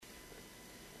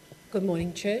Good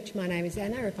morning, church. My name is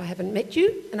Anna, if I haven't met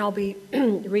you, and I'll be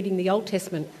reading the Old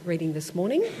Testament reading this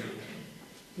morning.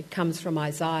 It comes from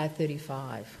Isaiah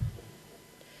 35.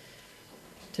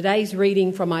 Today's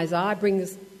reading from Isaiah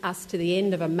brings us to the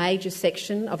end of a major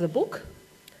section of the book.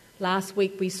 Last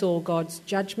week we saw God's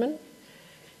judgment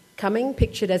coming,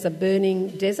 pictured as a burning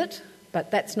desert,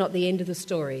 but that's not the end of the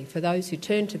story. For those who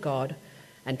turn to God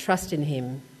and trust in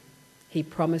Him, He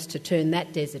promised to turn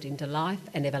that desert into life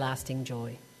and everlasting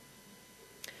joy.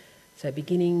 So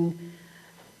beginning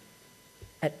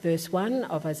at verse 1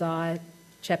 of Isaiah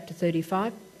chapter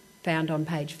 35, found on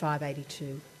page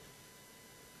 582.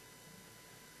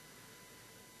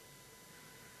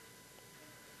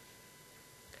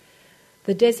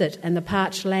 The desert and the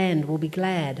parched land will be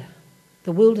glad.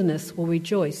 The wilderness will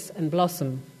rejoice and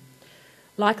blossom.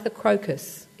 Like the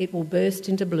crocus, it will burst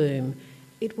into bloom.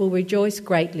 It will rejoice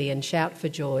greatly and shout for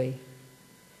joy.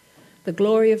 The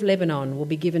glory of Lebanon will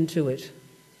be given to it,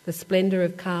 the splendour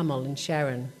of Carmel and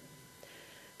Sharon.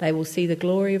 They will see the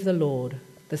glory of the Lord,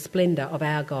 the splendour of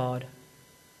our God.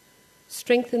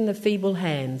 Strengthen the feeble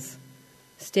hands,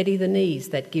 steady the knees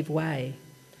that give way.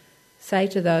 Say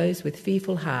to those with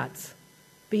fearful hearts,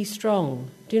 be strong,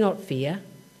 do not fear.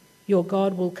 Your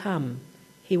God will come.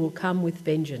 He will come with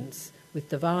vengeance, with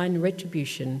divine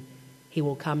retribution. He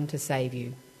will come to save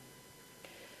you.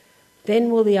 Then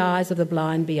will the eyes of the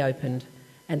blind be opened,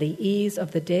 and the ears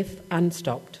of the deaf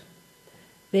unstopped.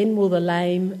 Then will the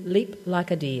lame leap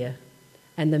like a deer,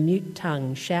 and the mute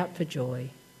tongue shout for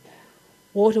joy.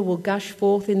 Water will gush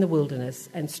forth in the wilderness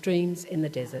and streams in the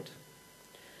desert.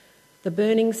 The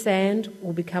burning sand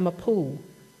will become a pool,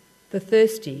 the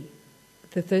thirsty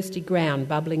ground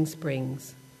bubbling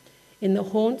springs. In the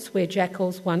haunts where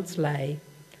jackals once lay,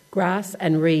 grass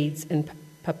and reeds and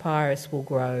papyrus will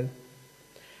grow,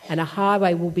 and a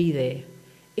highway will be there.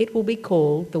 It will be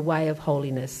called the way of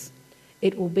holiness.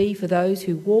 It will be for those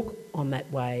who walk on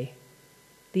that way.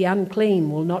 The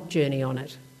unclean will not journey on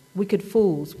it. Wicked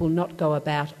fools will not go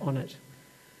about on it.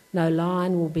 No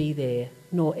lion will be there,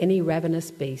 nor any ravenous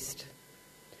beast.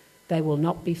 They will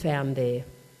not be found there.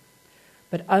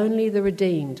 But only the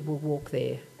redeemed will walk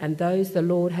there, and those the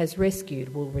Lord has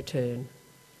rescued will return.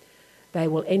 They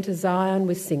will enter Zion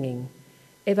with singing.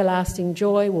 Everlasting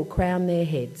joy will crown their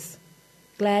heads.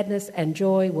 Gladness and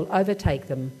joy will overtake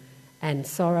them, and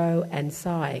sorrow and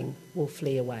sighing will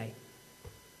flee away.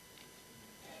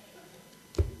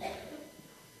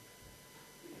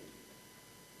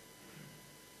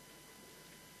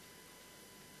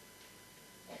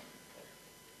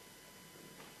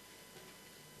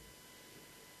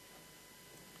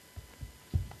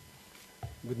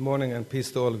 Good morning and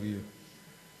peace to all of you.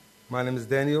 My name is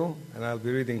Daniel, and I'll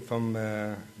be reading from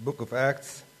Book of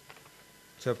Acts,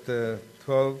 chapter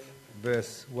 12,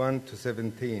 verse 1 to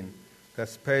 17.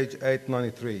 That's page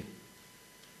 893.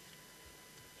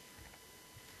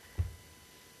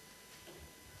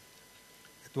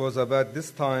 It was about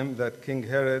this time that King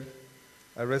Herod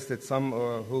arrested some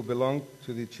who belonged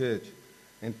to the church,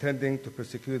 intending to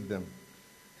persecute them.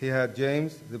 He had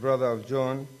James, the brother of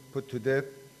John, put to death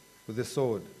with a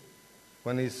sword.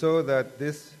 When he saw that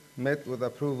this met with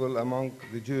approval among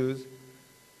the Jews,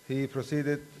 he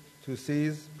proceeded to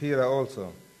seize Peter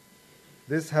also.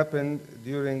 This happened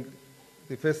during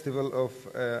the festival of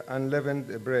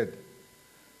unleavened bread.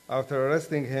 After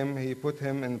arresting him, he put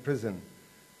him in prison,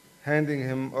 handing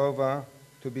him over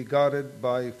to be guarded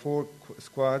by 4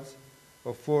 squads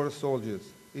of 4 soldiers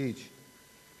each.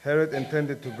 Herod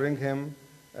intended to bring him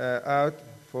out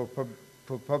for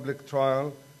public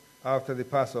trial after the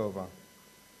Passover.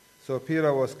 So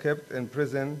Peter was kept in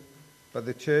prison, but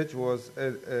the church was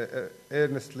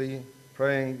earnestly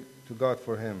praying to God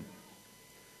for him.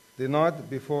 The night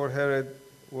before Herod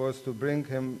was to bring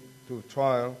him to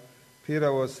trial,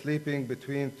 Peter was sleeping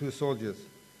between 2 soldiers,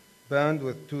 bound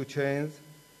with 2 chains,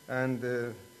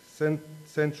 and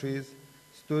sentries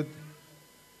stood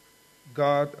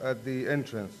guard at the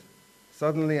entrance.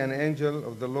 Suddenly an angel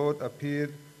of the Lord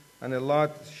appeared, and a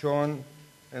light shone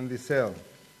in the cell.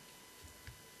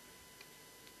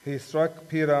 He struck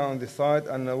Peter on the side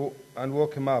and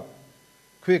woke him up.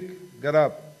 "Quick, get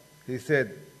up," he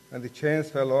said, and the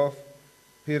chains fell off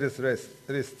Peter's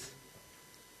wrists.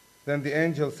 Then the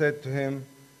angel said to him,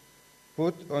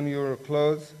 "Put on your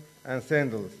clothes and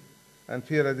sandals." And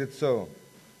Peter did so.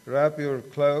 "Wrap your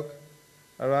cloak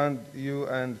around you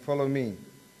and follow me."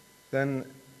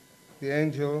 Then the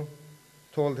angel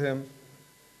told him.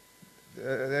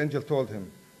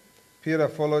 Peter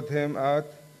followed him out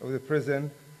of the prison,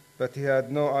 but he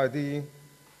had no idea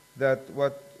that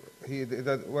what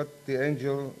the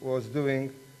angel was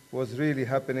doing was really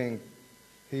happening.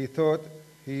 He thought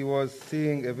he was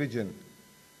seeing a vision.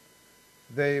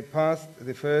 They passed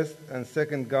the first and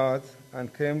second guards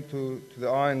and came to the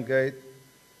iron gate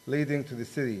leading to the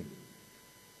city.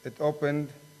 It opened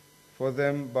for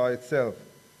them by itself,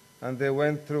 and they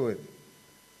went through it.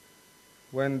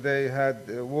 When they had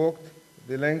walked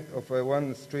the length of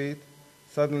one street,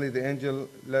 suddenly the angel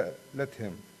left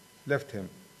him.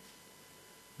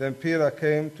 Then Peter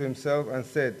came to himself and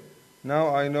said,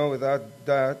 "Now I know without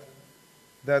doubt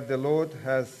that the Lord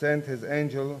has sent his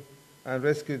angel and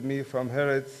rescued me from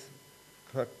Herod's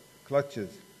clutches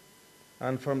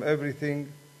and from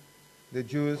everything the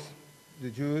Jewish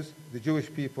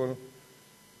people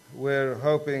were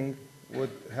hoping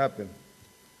would happen."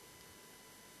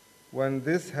 When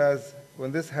this had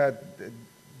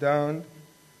dawned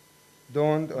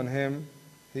on him,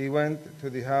 he went to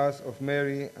the house of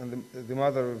Mary and the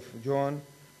mother of John,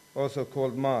 also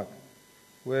called Mark,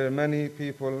 where many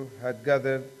people had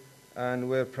gathered and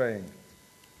were praying.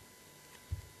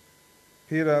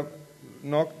 Peter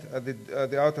knocked at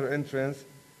the outer entrance,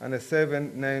 and a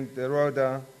servant named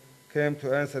Rhoda came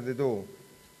to answer the door.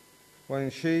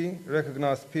 When she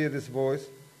recognized Peter's voice,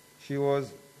 she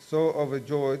was so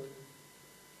overjoyed,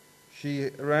 she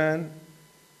ran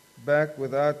back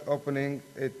without opening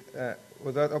it,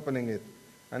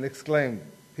 and exclaimed,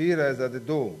 "Peter is at the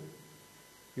door."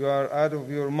 "You are out of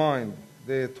your mind,"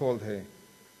 they told her.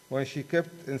 When she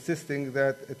kept insisting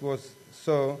that it was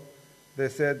so, they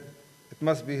said, "It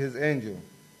must be his angel."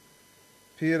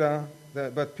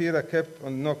 But Peter kept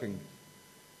on knocking,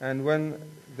 and when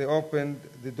they opened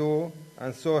the door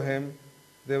and saw him,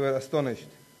 they were astonished.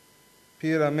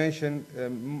 Peter motioned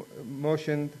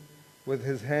with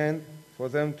his hand for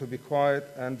them to be quiet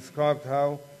and described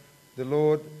how the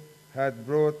Lord had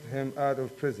brought him out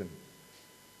of prison.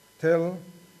 "Tell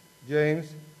James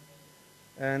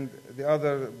and the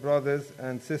other brothers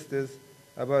and sisters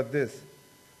about this,"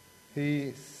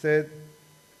 he said,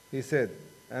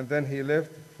 and then he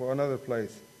left for another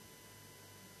place.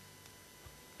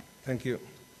 Thank you.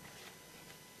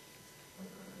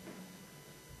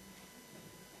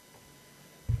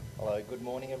 Hello, good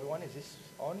morning everyone. Is this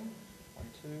on? 1,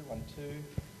 2, 1, 2,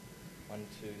 1,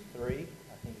 2, 3.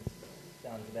 I think it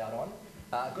sounds about on.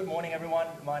 Good morning everyone.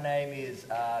 My name is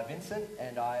Vincent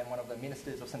and I am one of the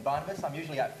ministers of St Barnabas. I'm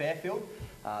usually at Fairfield,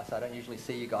 so I don't usually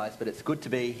see you guys, but it's good to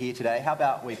be here today. How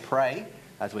about we pray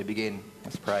as we begin?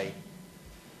 Let's pray.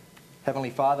 Heavenly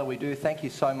Father, we do thank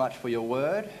you so much for your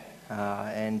word,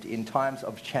 and in times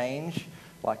of change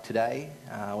like today,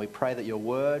 we pray that your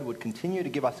word would continue to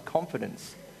give us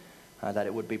confidence, that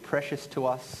it would be precious to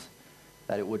us,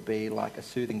 that it would be like a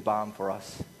soothing balm for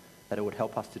us, that it would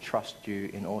help us to trust you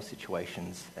in all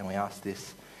situations. And we ask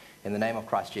this in the name of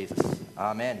Christ Jesus.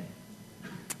 Amen.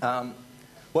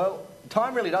 Well,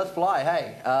 time really does fly,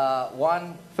 hey?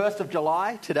 1st of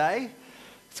July today.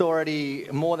 It's already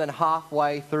more than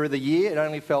halfway through the year. It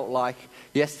only felt like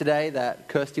yesterday that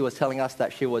Kirsty was telling us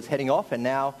that she was heading off, and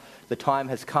now the time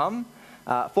has come.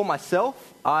 For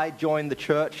myself, I joined the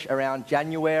church around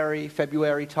January,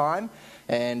 February time,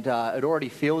 and it already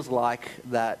feels like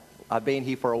that I've been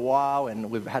here for a while, and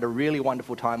we've had a really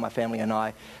wonderful time, my family and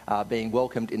I, being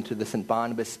welcomed into the St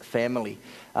Barnabas family.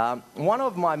 One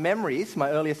of my memories, my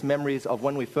earliest memories of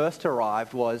when we first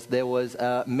arrived was there was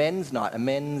a men's night, a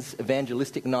men's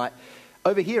evangelistic night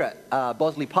over here at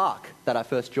Bosley Park that I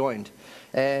first joined.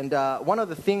 And one of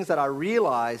the things that I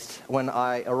realised when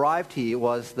I arrived here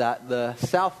was that the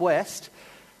Southwest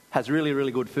has really,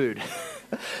 really good food.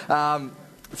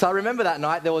 So I remember that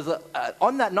night, there was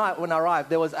on that night when I arrived,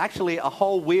 there was actually a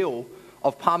whole wheel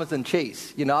of Parmesan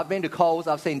cheese. You know, I've been to Coles,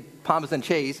 I've seen Parmesan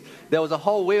cheese. There was a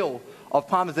whole wheel of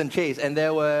Parmesan cheese, and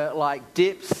there were like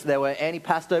dips, there were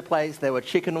antipasto plates, there were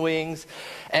chicken wings,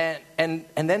 and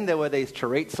then there were these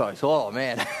chorizos. Oh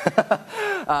man.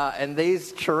 And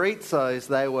these chorizos,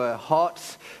 they were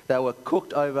hot, they were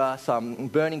cooked over some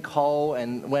burning coal,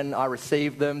 and when I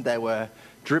received them, they were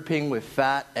dripping with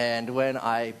fat, and when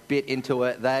I bit into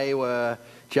it, they were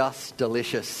just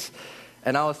delicious.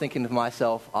 And I was thinking to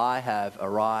myself, I have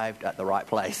arrived at the right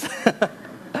place.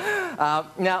 Now,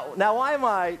 why am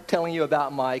I telling you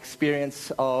about my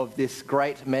experience of this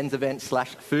great men's event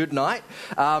 / food night?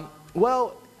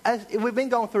 Well, as we've been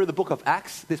going through the book of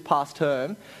Acts this past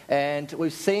term, and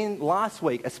we've seen last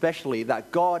week especially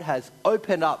that God has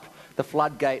opened up the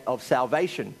floodgate of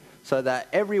salvation so that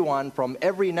everyone from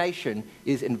every nation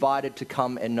is invited to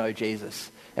come and know Jesus.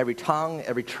 Every tongue,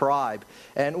 every tribe.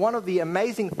 And one of the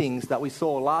amazing things that we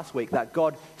saw last week, that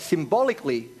God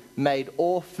symbolically made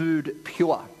all food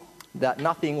pure, that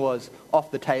nothing was off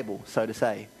the table, so to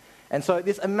say. And so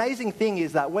this amazing thing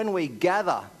is that when we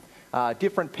gather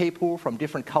different people from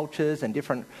different cultures and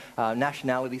different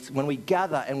nationalities, when we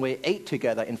gather and we eat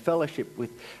together in fellowship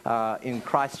with in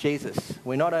Christ Jesus,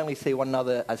 we not only see one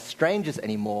another as strangers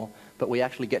anymore, but we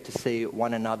actually get to see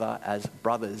one another as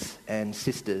brothers and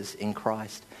sisters in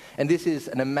Christ. And this is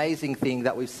an amazing thing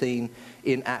that we've seen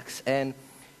in Acts. And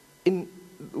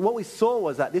what we saw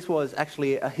was that this was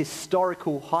actually a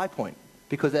historical high point,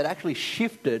 because it actually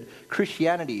shifted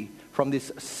Christianity from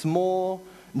this small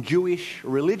Jewish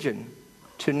religion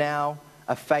to now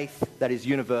a faith that is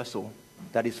universal,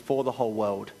 that is for the whole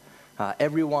world.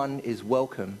 Everyone is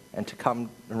welcome and to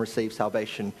come and receive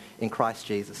salvation in Christ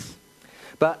Jesus.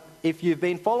 But if you've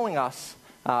been following us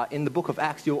in the book of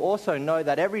Acts, you'll also know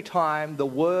that every time the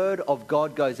word of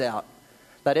God goes out,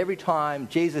 that every time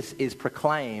Jesus is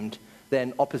proclaimed,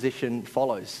 then opposition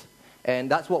follows. And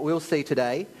that's what we'll see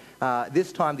today.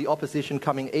 This time the opposition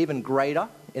coming even greater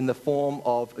in the form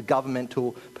of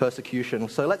governmental persecution.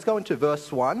 So let's go into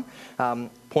verse 1,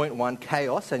 point 1,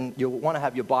 chaos. And you'll want to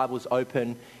have your Bibles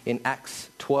open in Acts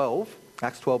 12.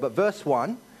 But verse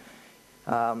 1,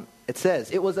 it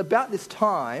says, "It was about this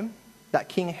time that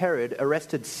King Herod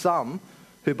arrested some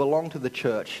who belonged to the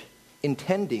church,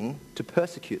 intending to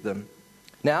persecute them."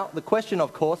 Now, the question,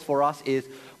 of course, for us is,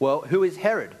 well, who is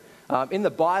Herod? In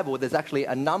the Bible, there's actually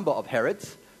a number of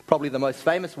Herods. Probably the most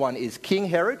famous one is King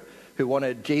Herod, who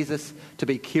wanted Jesus to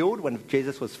be killed when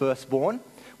Jesus was first born.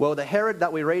 Well, the Herod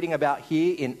that we're reading about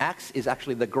here in Acts is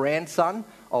actually the grandson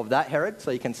of that Herod.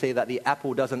 So you can see that the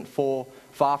apple doesn't fall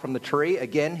far from the tree.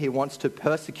 Again, he wants to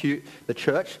persecute the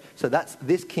church. So that's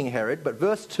this King Herod. But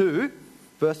verse 2,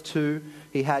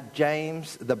 he had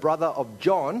James, the brother of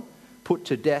John, put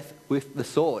to death with the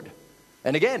sword.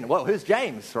 And again, well, who's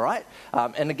James, right?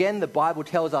 And again, the Bible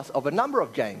tells us of a number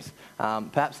of James.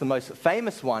 Perhaps the most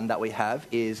famous one that we have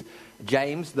is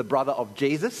James, the brother of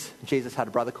Jesus. Jesus had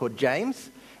a brother called James.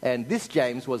 And this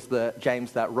James was the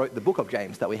James that wrote the book of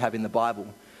James that we have in the Bible.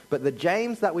 But the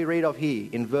James that we read of here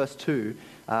in verse 2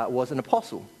 was an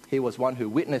apostle. He was one who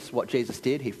witnessed what Jesus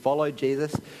did. He followed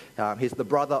Jesus. He's the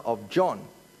brother of John.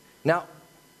 Now,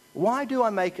 why do I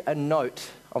make a note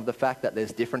of the fact that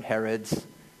there's different Herods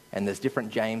and there's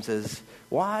different Jameses?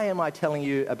 Why am I telling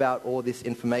you about all this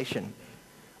information?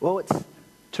 Well, it's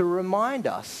to remind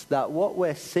us that what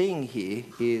we're seeing here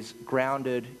is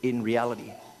grounded in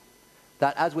reality.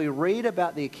 That as we read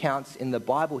about the accounts in the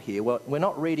Bible here, we're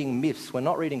not reading myths, we're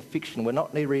not reading fiction, we're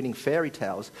not reading fairy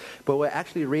tales, but we're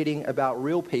actually reading about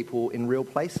real people in real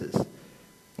places.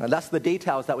 And that's the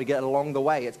details that we get along the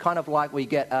way. It's kind of like we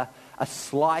get a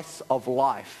slice of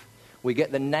life. We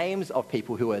get the names of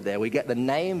people who were there. We get the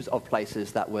names of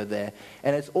places that were there.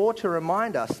 And it's all to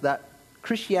remind us that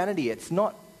Christianity, it's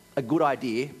not a good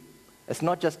idea. It's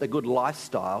not just a good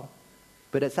lifestyle,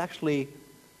 but it's actually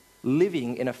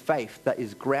living in a faith that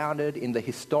is grounded in the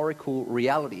historical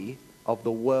reality of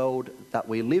the world that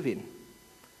we live in.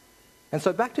 And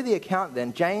so back to the account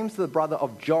then, James, the brother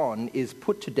of John, is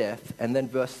put to death. And then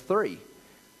verse 3.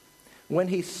 When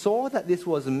he saw that this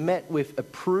was met with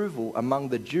approval among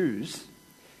the Jews,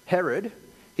 Herod,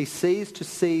 he seized to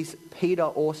seize Peter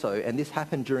also, and this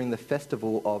happened during the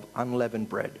festival of unleavened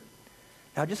bread.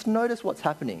 Now just notice what's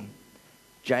happening.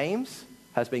 James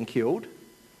has been killed.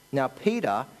 Now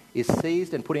Peter is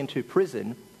seized and put into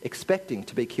prison, expecting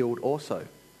to be killed also.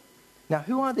 Now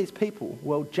who are these people?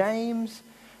 Well, James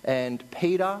and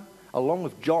Peter, along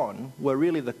with John, were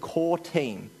really the core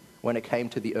team when it came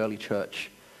to the early church.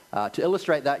 To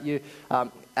illustrate that,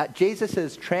 at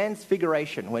Jesus'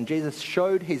 transfiguration, when Jesus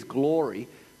showed his glory,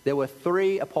 there were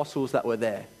 3 apostles that were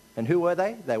there. And who were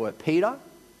they? They were Peter,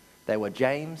 they were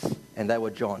James, and they were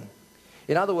John.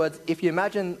 In other words, if you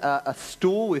imagine a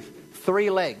stool with 3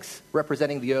 legs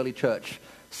representing the early church,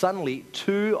 suddenly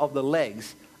 2 of the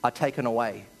legs are taken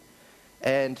away.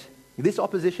 And this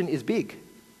opposition is big.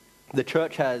 The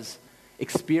church has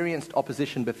experienced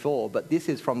opposition before, but this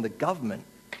is from the government.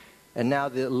 And now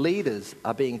the leaders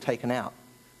are being taken out.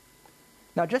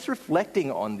 Now, just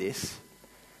reflecting on this,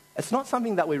 it's not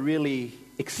something that we really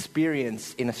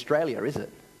experience in Australia, is it?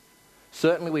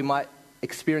 Certainly we might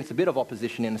experience a bit of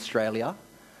opposition in Australia.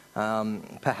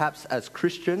 Perhaps as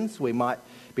Christians, we might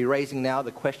be raising now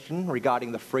the question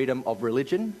regarding the freedom of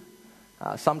religion.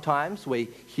 Sometimes we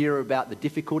hear about the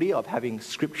difficulty of having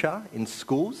scripture in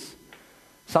schools.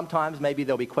 Sometimes maybe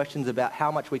there'll be questions about how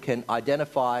much we can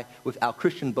identify with our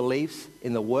Christian beliefs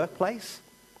in the workplace.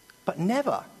 But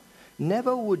never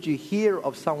would you hear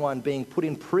of someone being put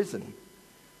in prison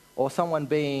or someone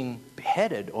being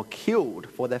beheaded or killed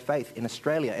for their faith in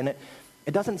Australia. And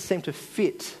it doesn't seem to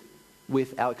fit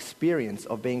with our experience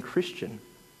of being Christian.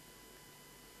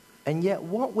 And yet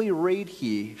what we read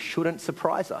here shouldn't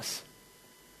surprise us.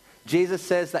 Jesus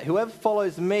says that whoever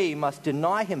follows me must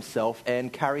deny himself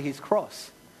and carry his cross.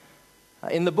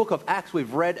 In the book of Acts,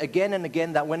 we've read again and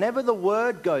again that whenever the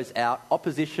word goes out,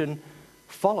 opposition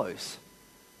follows.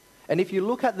 And if you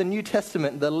look at the New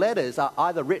Testament, the letters are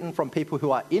either written from people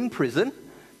who are in prison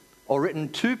or written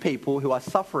to people who are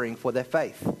suffering for their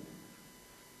faith.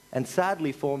 And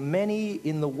sadly, for many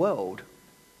in the world,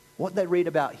 what they read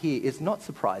about here is not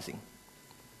surprising.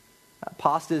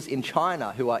 Pastors in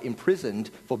China who are imprisoned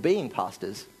for being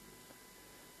pastors.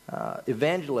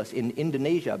 Evangelists in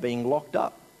Indonesia being locked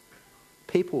up.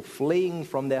 People fleeing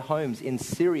from their homes in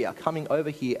Syria, coming over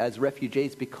here as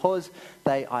refugees because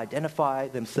they identify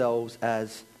themselves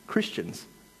as Christians.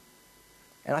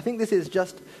 And I think this is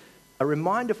just a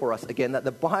reminder for us again that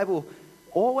the Bible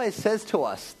always says to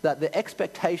us that the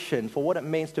expectation for what it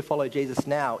means to follow Jesus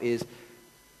now is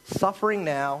suffering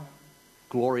now,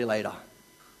 glory later.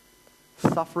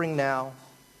 Suffering now,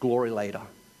 glory later.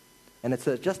 And it's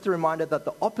just a reminder that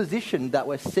the opposition that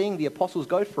we're seeing the apostles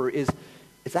go through is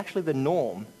actually the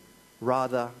norm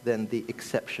rather than the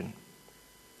exception.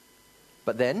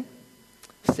 But then,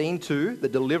 scene 2, the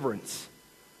deliverance.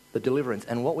 The deliverance.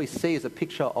 And what we see is a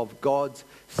picture of God's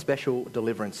special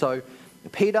deliverance. So,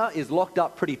 Peter is locked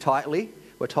up pretty tightly,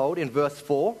 we're told in verse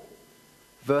 4.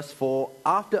 Verse 4,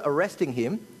 after arresting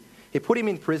him, he put him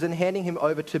in prison, handing him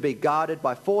over to be guarded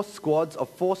by 4 squads of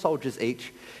 4 soldiers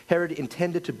each. Herod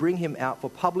intended to bring him out for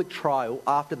public trial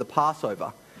after the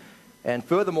Passover. And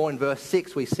furthermore, in verse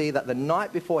 6, we see that the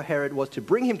night before Herod was to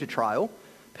bring him to trial,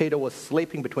 Peter was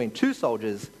sleeping between 2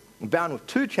 soldiers, bound with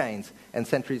 2 chains, and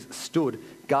sentries stood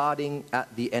guarding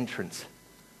at the entrance.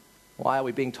 Why are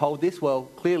we being told this? Well,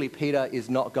 clearly Peter is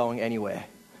not going anywhere.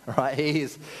 Right? He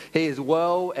is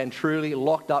well and truly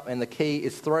locked up, and the key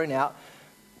is thrown out.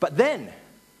 But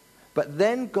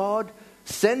then God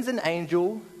sends an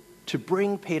angel to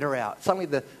bring Peter out. Suddenly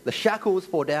the shackles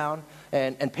fall down,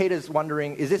 and Peter's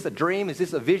wondering, is this a dream? Is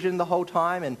this a vision the whole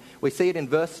time? And we see it in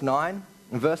verse 9.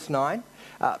 In verse 9,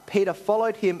 Peter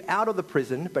followed him out of the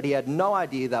prison, but he had no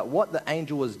idea that what the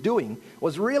angel was doing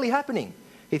was really happening.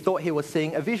 He thought he was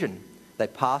seeing a vision. They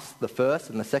passed the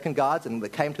first and the second guards, and they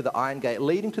came to the iron gate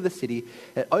leading to the city.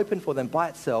 It opened for them by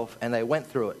itself, and they went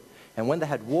through it. And when they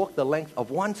had walked the length of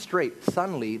one street,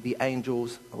 suddenly the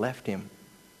angels left him.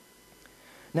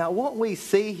 Now, what we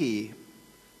see here,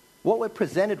 what we're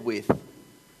presented with,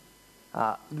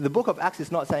 the book of Acts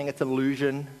is not saying it's an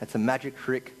illusion, it's a magic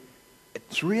trick.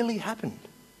 It's really happened.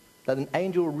 That an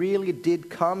angel really did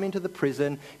come into the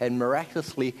prison and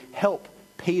miraculously help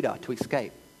Peter to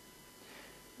escape.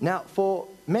 Now, for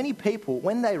many people,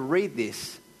 when they read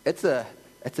this, it's a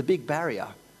big barrier.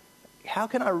 How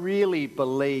can I really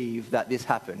believe that this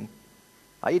happened?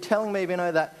 Are you telling me,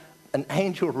 that an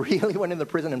angel really went in the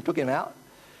prison and took him out?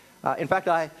 In fact,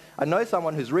 I know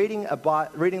someone who's reading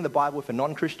the Bible with a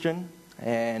non-Christian,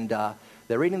 and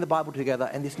they're reading the Bible together,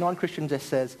 and this non-Christian just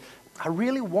says, I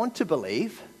really want to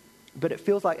believe, but it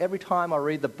feels like every time I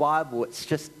read the Bible, it's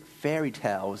just fairy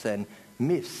tales and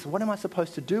myths. What am I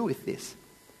supposed to do with this?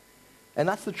 And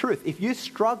that's the truth. If you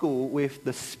struggle with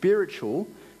the spiritual,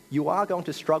 you are going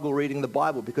to struggle reading the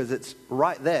Bible because it's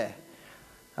right there.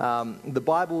 The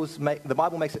Bible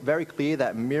makes it very clear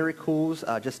that miracles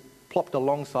are just plopped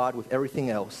alongside with everything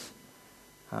else.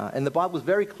 And the Bible is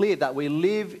very clear that we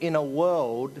live in a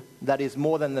world that is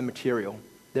more than the material.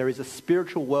 There is a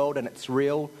spiritual world, and it's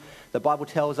real. The Bible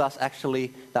tells us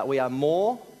actually that we are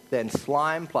more than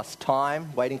slime plus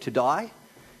time waiting to die.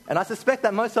 And I suspect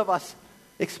that most of us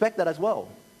expect that as well,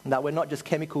 and that we're not just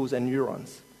chemicals and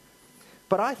neurons.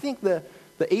 But I think the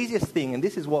easiest thing, and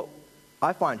this is what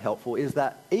I find helpful, is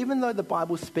that even though the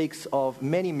Bible speaks of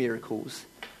many miracles,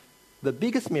 the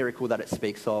biggest miracle that it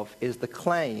speaks of is the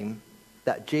claim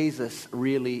that Jesus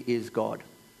really is God.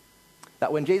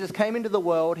 That when Jesus came into the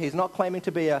world, he's not claiming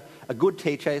to be a good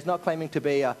teacher, he's not claiming to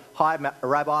be a high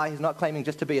rabbi, he's not claiming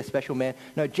just to be a special man.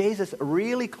 No, Jesus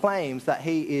really claims that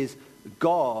he is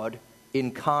God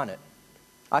incarnate.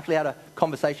 I actually had a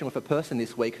conversation with a person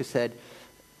this week who said,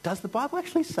 does the Bible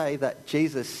actually say that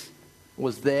Jesus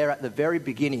was there at the very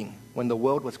beginning when the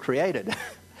world was created?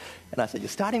 And I said, you're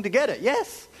starting to get it.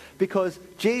 Yes, because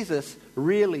Jesus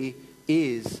really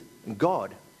is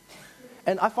God.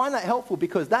 And I find that helpful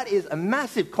because that is a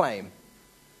massive claim.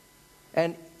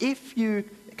 And if you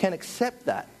can accept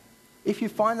that, if you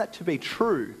find that to be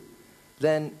true,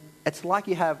 then it's like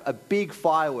you have a big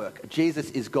firework. Jesus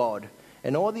is God.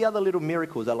 And all the other little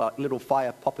miracles are like little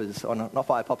fire poppers, or not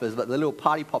fire poppers, but the little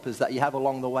party poppers that you have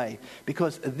along the way.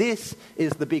 Because this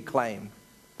is the big claim,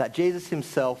 that Jesus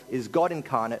himself is God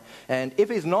incarnate. And if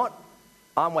he's not,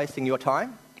 I'm wasting your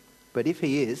time, but if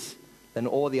he is, then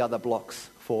all the other blocks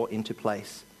fall into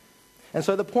place. And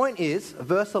so the point is,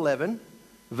 verse 11,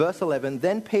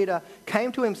 then Peter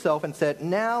came to himself and said,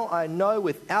 now I know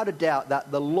without a doubt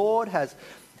that the Lord has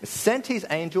sent his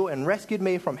angel and rescued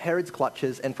me from Herod's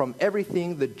clutches and from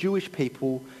everything the Jewish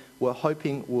people were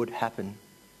hoping would happen.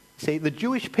 See, the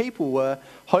Jewish people were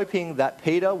hoping that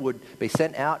Peter would be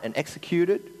sent out and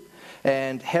executed,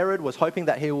 and Herod was hoping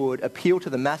that he would appeal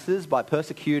to the masses by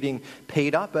persecuting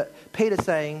Peter. But Peter's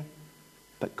saying,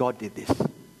 but God did this.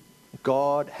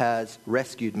 God has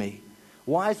rescued me.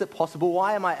 Why is it possible?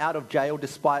 Why am I out of jail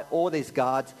despite all these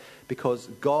guards? Because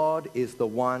God is the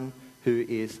one who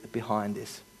is behind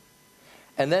this.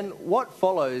 And then what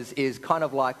follows is kind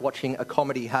of like watching a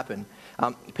comedy happen.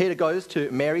 Peter goes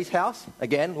to Mary's house.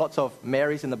 Again, lots of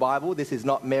Marys in the Bible. This is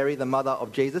not Mary, the mother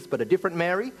of Jesus, but a different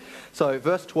Mary. So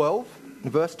verse 12,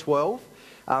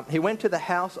 he went to the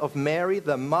house of Mary,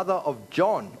 the mother of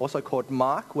John, also called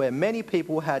Mark, where many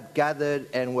people had gathered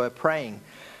and were praying.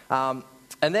 And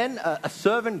then a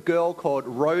servant girl called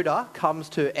Rhoda comes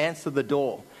to answer the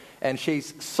door. And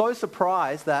she's so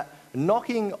surprised that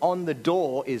knocking on the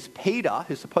door is Peter,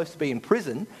 who's supposed to be in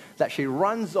prison, that she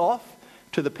runs off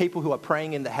to the people who are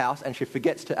praying in the house, and she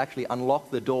forgets to actually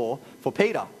unlock the door for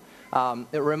Peter.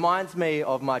 It reminds me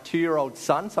of my 2-year-old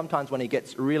son. Sometimes when he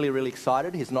gets really, really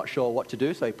excited, he's not sure what to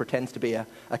do, so he pretends to be a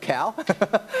cow.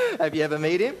 Have you ever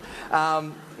met him?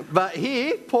 But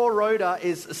here, poor Rhoda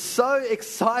is so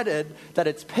excited that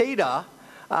it's Peter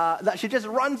that she just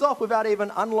runs off without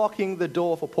even unlocking the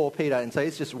door for poor Peter, and so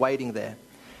he's just waiting there.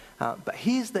 But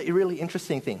here's the really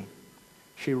interesting thing.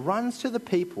 She runs to the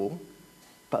people,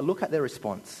 but look at their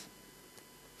response.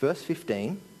 Verse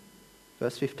 15,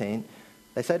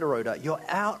 they say to Rhoda, you're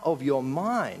out of your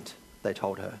mind, they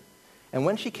told her. And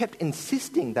when she kept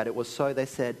insisting that it was so, they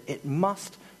said, it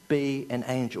must be an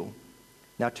angel.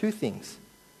 Now, two things.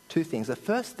 The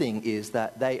first thing is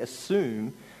that they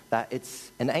assume that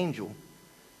it's an angel.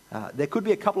 There could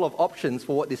be a couple of options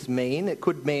for what this means. It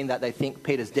could mean that they think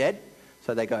Peter's dead.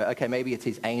 So they go, okay, maybe it's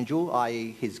his angel,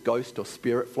 i.e. his ghost or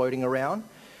spirit floating around.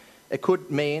 It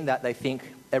could mean that they think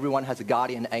everyone has a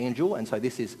guardian angel, and so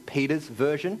this is Peter's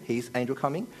version, his angel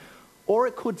coming. Or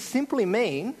it could simply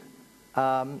mean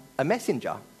a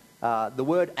messenger. The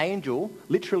word angel,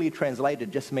 literally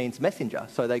translated, just means messenger.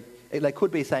 So they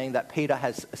could be saying that Peter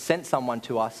has sent someone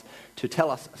to us to tell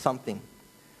us something.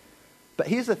 But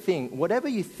here's the thing, whatever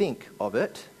you think of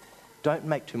it, don't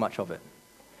make too much of it.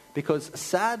 Because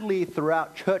sadly,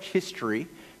 throughout church history,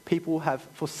 people have,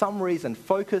 for some reason,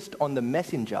 focused on the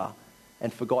messenger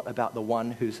and forgot about the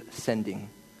one who's sending.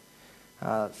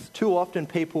 Too often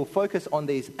people focus on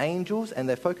these angels, and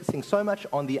they're focusing so much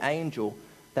on the angel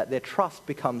that their trust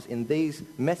becomes in these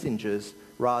messengers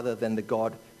rather than the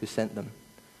God who sent them.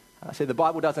 So the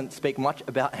Bible doesn't speak much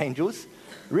about angels.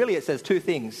 Really, it says two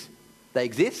things. They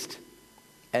exist,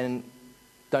 and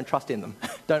don't trust in them.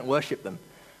 Don't worship them.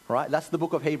 Right? That's the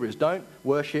book of Hebrews. Don't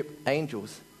worship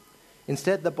angels.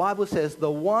 Instead, the Bible says the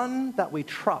one that we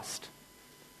trust,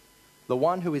 the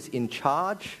one who is in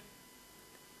charge,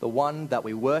 the one that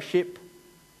we worship,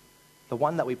 the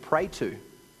one that we pray to,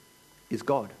 is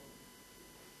God.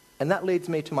 And that leads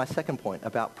me to my second point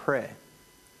about prayer.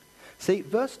 See,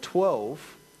 verse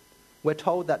 12, we're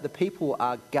told that the people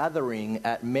are gathering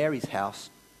at Mary's house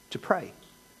to pray.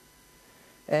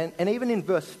 And even in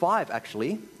verse 5,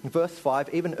 actually,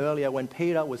 even earlier when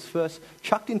Peter was first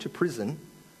chucked into prison,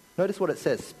 notice what it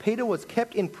says. Peter was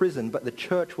kept in prison, but the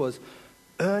church was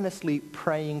earnestly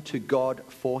praying to God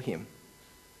for him.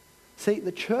 See,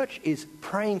 the church is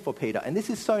praying for Peter, and this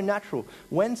is so natural.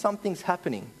 When something's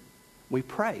happening, we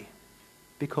pray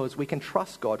because we can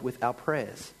trust God with our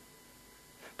prayers.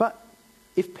 But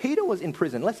if Peter was in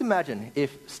prison, let's imagine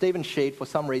if Stephen Sheed, for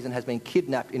some reason, has been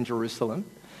kidnapped in Jerusalem,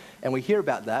 and we hear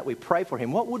about that, we pray for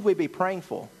him. What would we be praying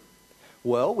for?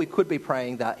 Well, we could be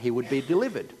praying that he would be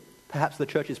delivered. Perhaps the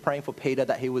church is praying for Peter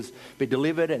that he would be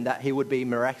delivered and that he would be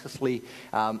miraculously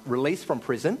released from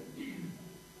prison.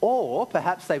 Or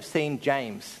perhaps they've seen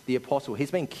James, the apostle.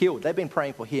 He's been killed. They've been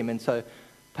praying for him. And so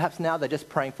perhaps now they're just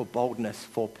praying for boldness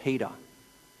for Peter.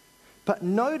 But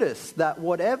notice that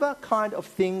whatever kind of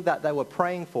thing that they were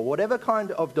praying for, whatever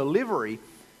kind of delivery,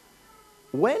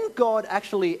 when God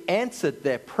actually answered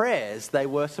their prayers, they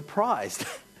were surprised.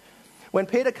 When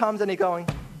Peter comes and he's going,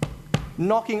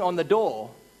 knocking on the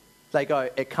door, they go,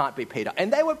 it can't be Peter.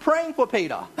 And they were praying for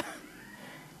Peter.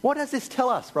 What does this tell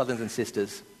us, brothers and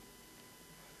sisters?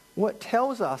 Well, it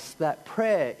tells us that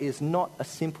prayer is not a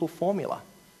simple formula.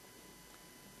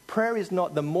 Prayer is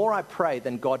not the more I pray,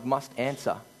 then God must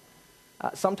answer.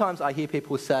 Sometimes I hear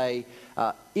people say,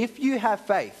 if you have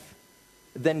faith,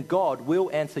 then God will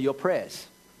answer your prayers.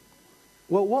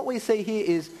 Well, what we see here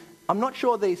is, I'm not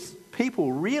sure these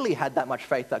people really had that much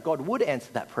faith that God would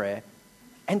answer that prayer,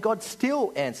 and God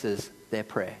still answers their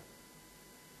prayer.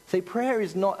 See, prayer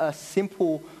is not a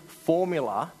simple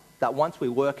formula that once we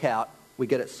work out, we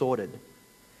get it sorted.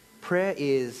 Prayer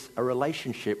is a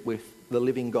relationship with the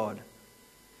living God.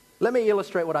 Let me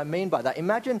illustrate what I mean by that.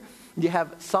 Imagine you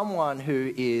have someone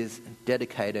who is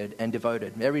dedicated and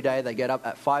devoted. Every day they get up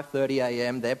at 5:30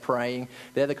 a.m., they're praying.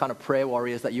 They're the kind of prayer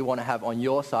warriors that you want to have on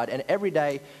your side. And every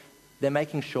day they're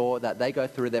making sure that they go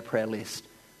through their prayer list,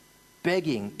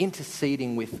 begging,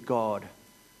 interceding with God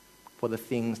for the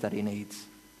things that he needs.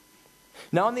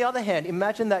 Now, on the other hand,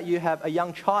 imagine that you have a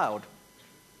young child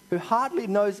who hardly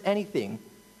knows anything,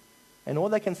 and all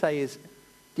they can say is,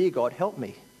 "Dear God, help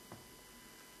me."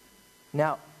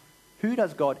 Now, who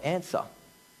does God answer?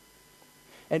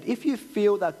 And if you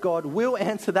feel that God will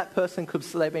answer that person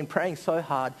because they've been praying so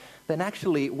hard, then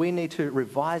actually we need to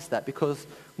revise that, because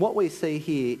what we see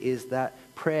here is that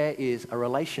prayer is a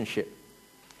relationship.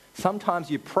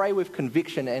 Sometimes you pray with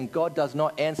conviction and God does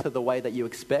not answer the way that you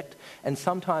expect, and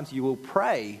sometimes you will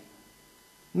pray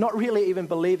not really even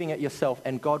believing it yourself,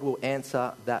 and God will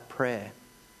answer that prayer.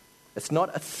 It's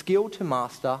not a skill to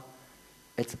master.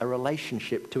 It's a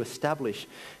relationship to establish.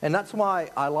 And that's why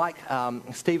I like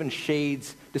Stephen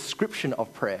Sheed's description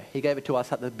of prayer. He gave it to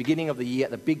us at the beginning of the year,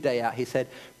 at the big day out. He said,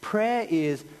 prayer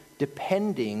is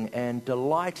depending and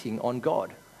delighting on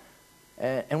God.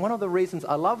 And one of the reasons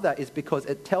I love that is because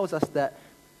it tells us that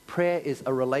prayer is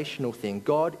a relational thing.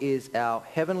 God is our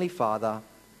Heavenly Father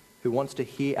who wants to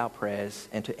hear our prayers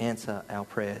and to answer our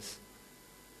prayers.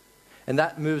 And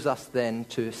that moves us then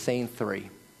to scene 3.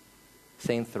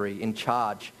 Scene 3, in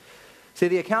charge. See,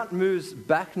 the account moves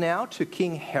back now to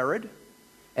King Herod,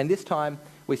 and this time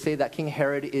we see that King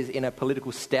Herod is in a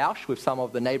political stoush with some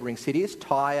of the neighbouring cities,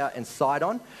 Tyre and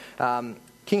Sidon.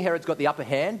 King Herod's got the upper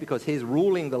hand because he's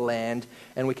ruling the land,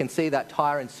 and we can see that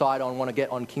Tyre and Sidon want to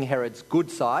get on King Herod's good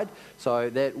side,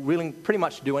 so they're willing pretty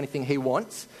much to do anything he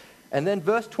wants. And then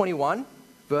verse 21,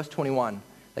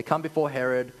 they come before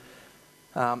Herod.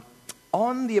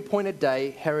 On the appointed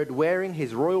day, Herod, wearing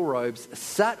his royal robes,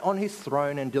 sat on his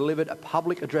throne and delivered a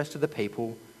public address to the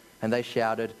people. And they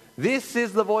shouted, "This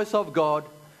is the voice of God,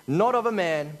 not of a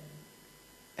man."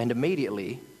 And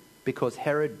immediately, because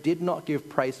Herod did not give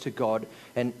praise to God,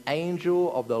 an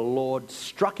angel of the Lord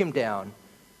struck him down,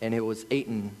 and he was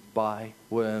eaten by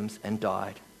worms and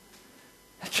died.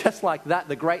 Just like that,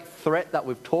 the great threat that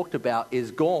we've talked about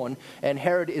is gone, and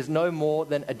Herod is no more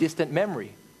than a distant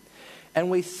memory. And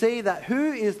we see that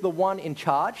who is the one in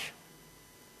charge?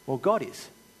 Well, God is.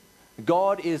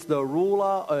 God is the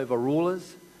ruler over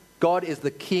rulers. God is the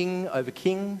king over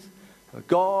kings.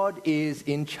 God is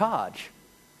in charge.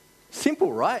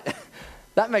 Simple, right?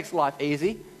 That makes life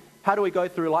easy. How do we go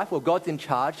through life? Well, God's in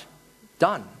charge.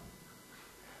 Done.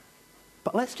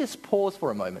 But let's just pause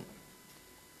for a moment.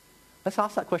 Let's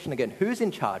ask that question again. Who's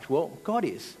in charge? Well, God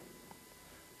is.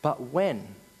 But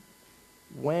when?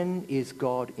 When is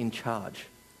God in charge?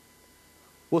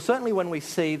 Well, certainly when we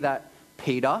see that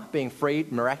Peter being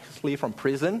freed miraculously from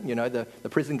prison, the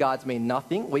prison guards mean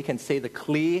nothing. We can see the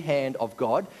clear hand of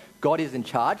God. God is in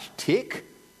charge, tick.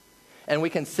 And we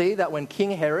can see that when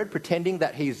King Herod, pretending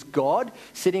that he's God,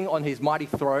 sitting on his mighty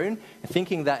throne,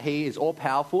 thinking that he is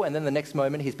all-powerful, and then the next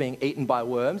moment he's being eaten by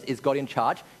worms, is God in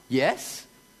charge? Yes.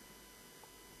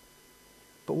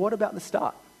 But what about the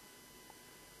start?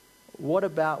 What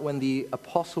about when the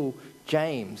Apostle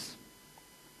James,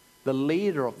 the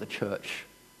leader of the church,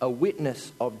 a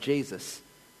witness of Jesus,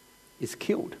 is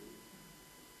killed?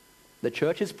 The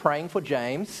church is praying for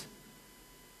James.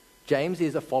 James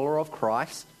is a follower of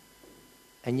Christ,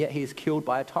 and yet he is killed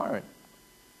by a tyrant.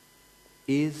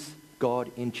 Is God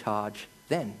in charge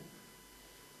then?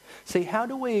 See, how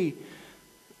do we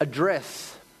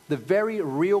address the very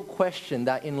real question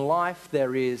that in life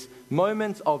there is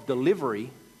moments of delivery,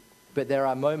 but there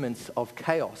are moments of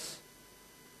chaos?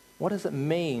 What does it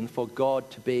mean for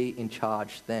God to be in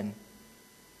charge then?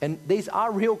 And these are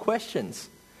real questions.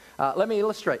 Let me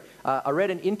illustrate. I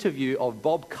read an interview of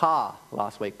Bob Carr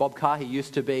last week. Bob Carr, he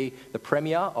used to be the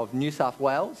Premier of New South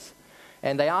Wales.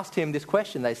 And they asked him this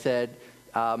question. They said,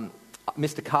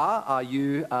 Mr. Carr, are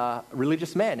you a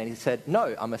religious man? And he said,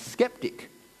 no, I'm a skeptic.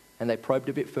 And they probed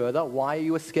a bit further. Why are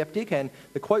you a skeptic? And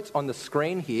the quote's on the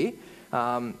screen here.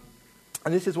 And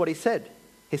this is what he said.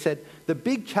 He said, the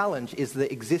big challenge is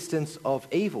the existence of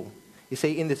evil. You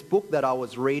see, in this book that I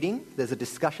was reading, there's a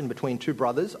discussion between two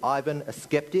brothers, Ivan, a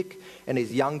skeptic, and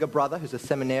his younger brother, who's a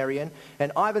seminarian.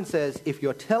 And Ivan says, if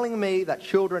you're telling me that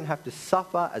children have to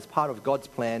suffer as part of God's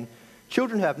plan,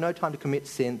 children who have no time to commit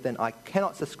sin, then I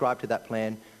cannot subscribe to that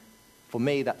plan. For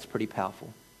me, that's pretty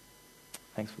powerful.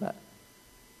 Thanks for that.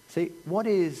 See, what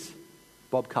is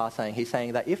Bob Carr saying? He's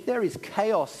saying that if there is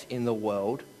chaos in the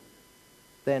world,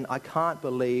 then I can't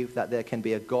believe that there can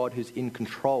be a God who's in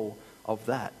control of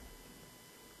that.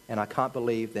 And I can't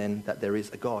believe then that there is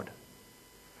a God.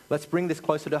 Let's bring this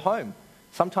closer to home.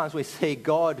 Sometimes we see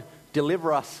God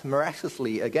deliver us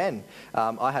miraculously again.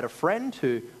 I had a friend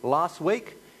who last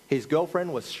week, his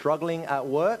girlfriend was struggling at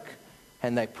work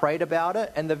and they prayed about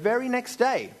it. And the very next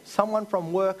day, someone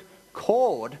from work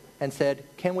called and said,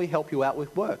 can we help you out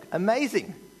with work?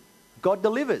 Amazing. God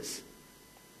delivers.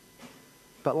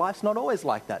 But life's not always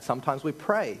like that. Sometimes we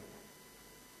pray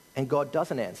and God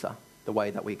doesn't answer the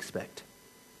way that we expect.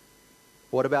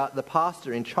 What about the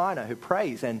pastor in China who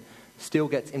prays and still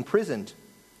gets imprisoned?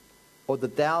 Or the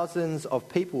thousands of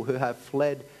people who have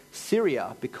fled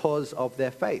Syria because of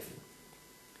their faith?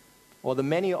 Or the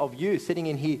many of you sitting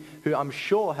in here who I'm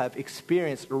sure have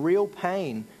experienced real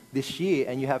pain this year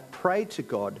and you have prayed to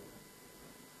God.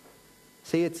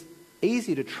 See, it's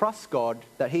easy to trust God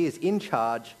that He is in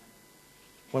charge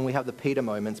when we have the Peter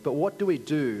moments. But what do we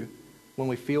do when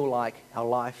we feel like our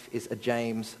life is a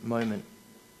James moment?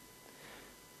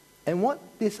 And what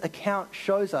this account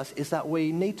shows us is that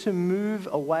we need to move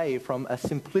away from a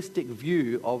simplistic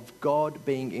view of God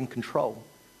being in control.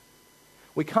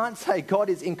 We can't say God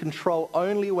is in control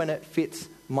only when it fits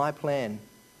my plan.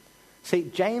 See,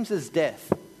 James's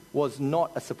death was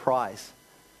not a surprise.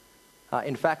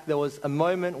 In fact, there was a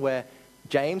moment where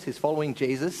James is following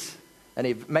Jesus and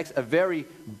he makes a very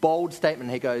bold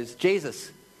statement. He goes,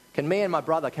 Jesus, can me and my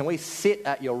brother, can we sit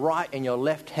at your right and your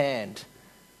left hand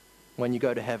when you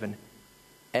go to heaven?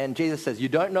 And Jesus says, you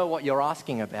don't know what you're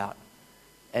asking about.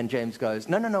 And James goes,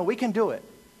 no, we can do it.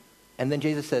 And then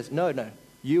Jesus says, no,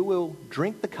 you will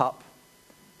drink the cup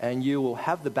and you will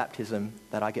have the baptism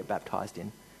that I get baptized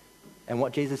in. And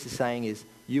what Jesus is saying is,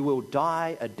 you will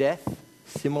die a death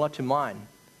similar to mine.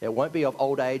 It won't be of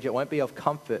old age, it won't be of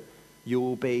comfort. You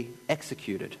will be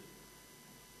executed.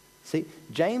 See,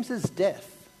 James's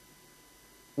death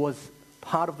was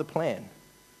part of the plan.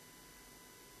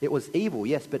 It was evil,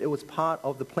 yes, but it was part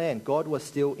of the plan. God was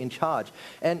still in charge.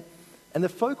 And the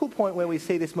focal point where we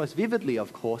see this most vividly,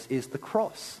 of course, is the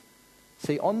cross.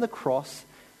 See, on the cross,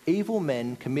 evil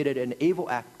men committed an evil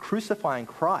act. Crucifying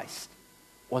Christ.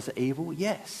 Was it evil?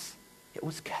 Yes. It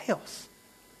was chaos.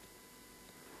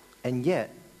 And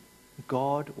yet,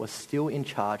 God was still in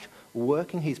charge,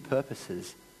 working His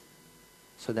purposes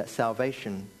so that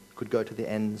salvation could go to the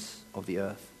ends of the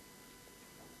earth.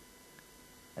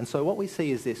 And so what we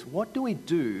see is this. What do we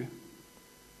do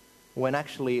when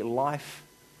actually life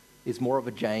is more of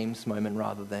a James moment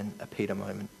rather than a Peter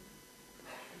moment?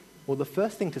 Well, the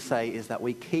first thing to say is that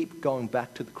we keep going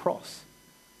back to the cross.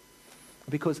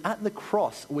 Because at the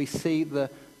cross, we see the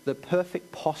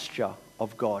perfect posture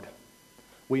of God.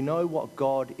 We know what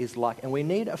God is like, and we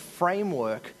need a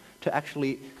framework to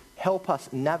actually help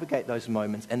us navigate those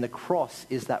moments. And the cross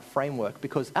is that framework,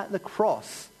 because at the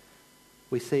cross,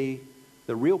 we see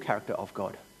the real character of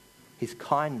God, His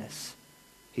kindness,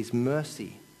 His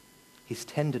mercy, His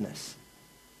tenderness.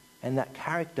 And that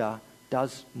character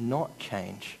does not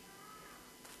change.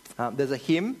 There's a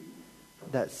hymn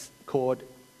that's called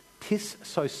 "'Tis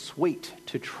So Sweet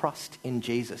to Trust in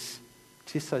Jesus."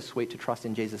 'Tis so sweet to trust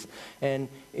in Jesus. And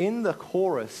in the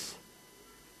chorus,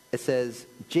 it says,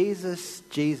 Jesus,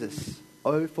 Jesus,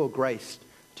 oh for grace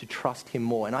to trust Him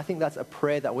more. And I think that's a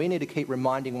prayer that we need to keep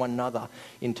reminding one another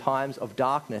in times of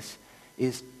darkness,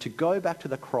 is to go back to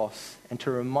the cross and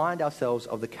to remind ourselves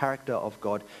of the character of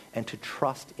God and to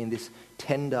trust in this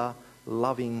tender,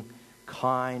 loving,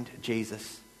 kind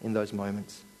Jesus in those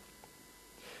moments.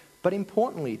 But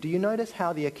importantly, do you notice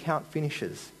how the account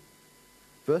finishes?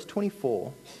 Verse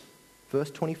 24,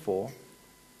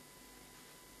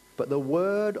 but the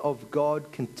word of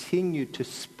God continued to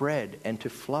spread and to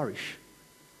flourish.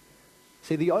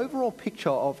 See, the overall picture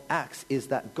of Acts is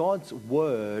that God's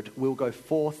word will go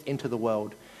forth into the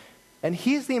world. And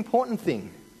here's the important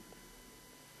thing.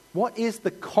 What is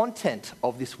the content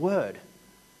of this word?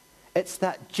 It's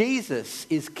that Jesus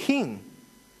is King.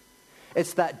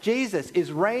 It's that Jesus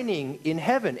is reigning in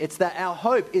heaven. It's that our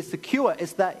hope is secure.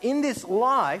 It's that in this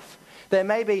life, there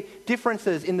may be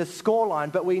differences in the scoreline,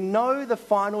 but we know the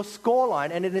final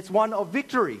scoreline, and it's one of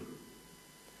victory.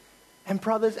 And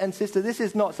brothers and sisters, this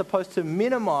is not supposed to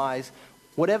minimize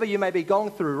whatever you may be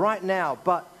going through right now,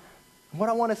 but What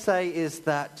I want to say is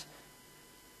that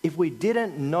if we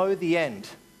didn't know the end,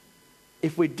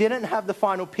 if we didn't have the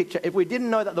final picture, if we didn't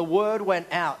know that the word went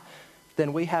out,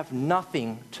 then we have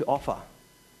nothing to offer.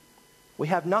 We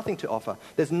have nothing to offer.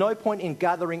 There's no point in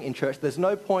gathering in church. There's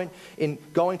no point in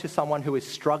going to someone who is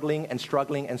struggling and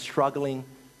struggling and struggling,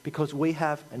 because we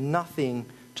have nothing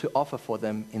to offer for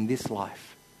them in this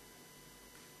life.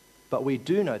 But we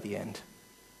do know the end.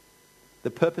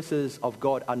 The purposes of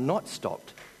God are not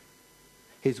stopped.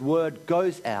 His word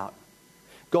goes out.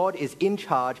 God is in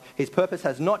charge. His purpose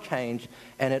has not changed,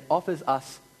 and it offers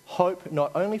us hope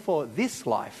not only for this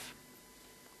life,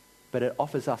 but it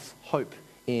offers us hope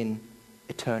in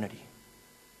eternity.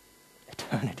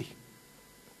 Eternity.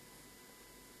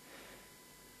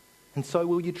 And so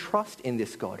will you trust in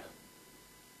this God?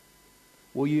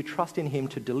 Will you trust in him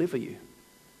to deliver you?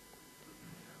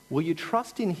 Will you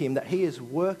trust in him that he is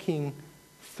working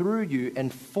through you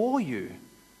and for you,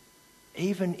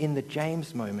 even in the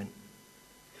James moment?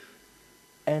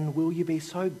 And will you be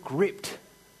so gripped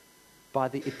by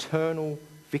the eternal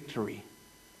victory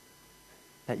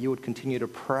that you would continue to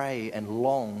pray and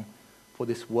long for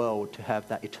this world to have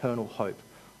that eternal hope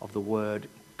of the word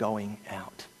going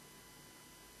out?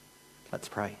 Let's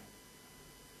pray.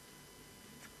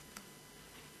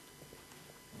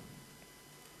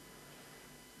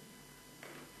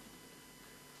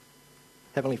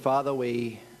 Heavenly Father,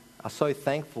 we are so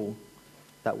thankful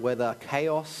that whether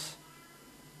chaos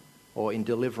or in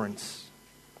deliverance,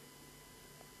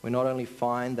 we not only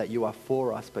find that you are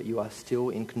for us, but you are still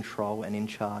in control and in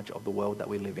charge of the world that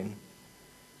we live in.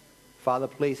 Father,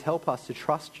 please help us to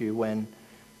trust you when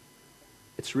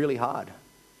it's really hard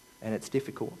and it's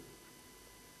difficult.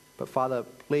 But Father,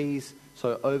 please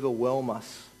so overwhelm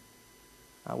us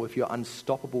with your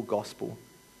unstoppable gospel,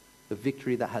 the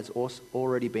victory that has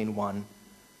already been won,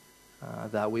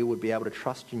 that we would be able to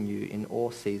trust in you in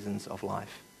all seasons of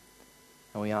life.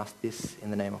 And we ask this in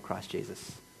the name of Christ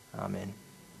Jesus. Amen.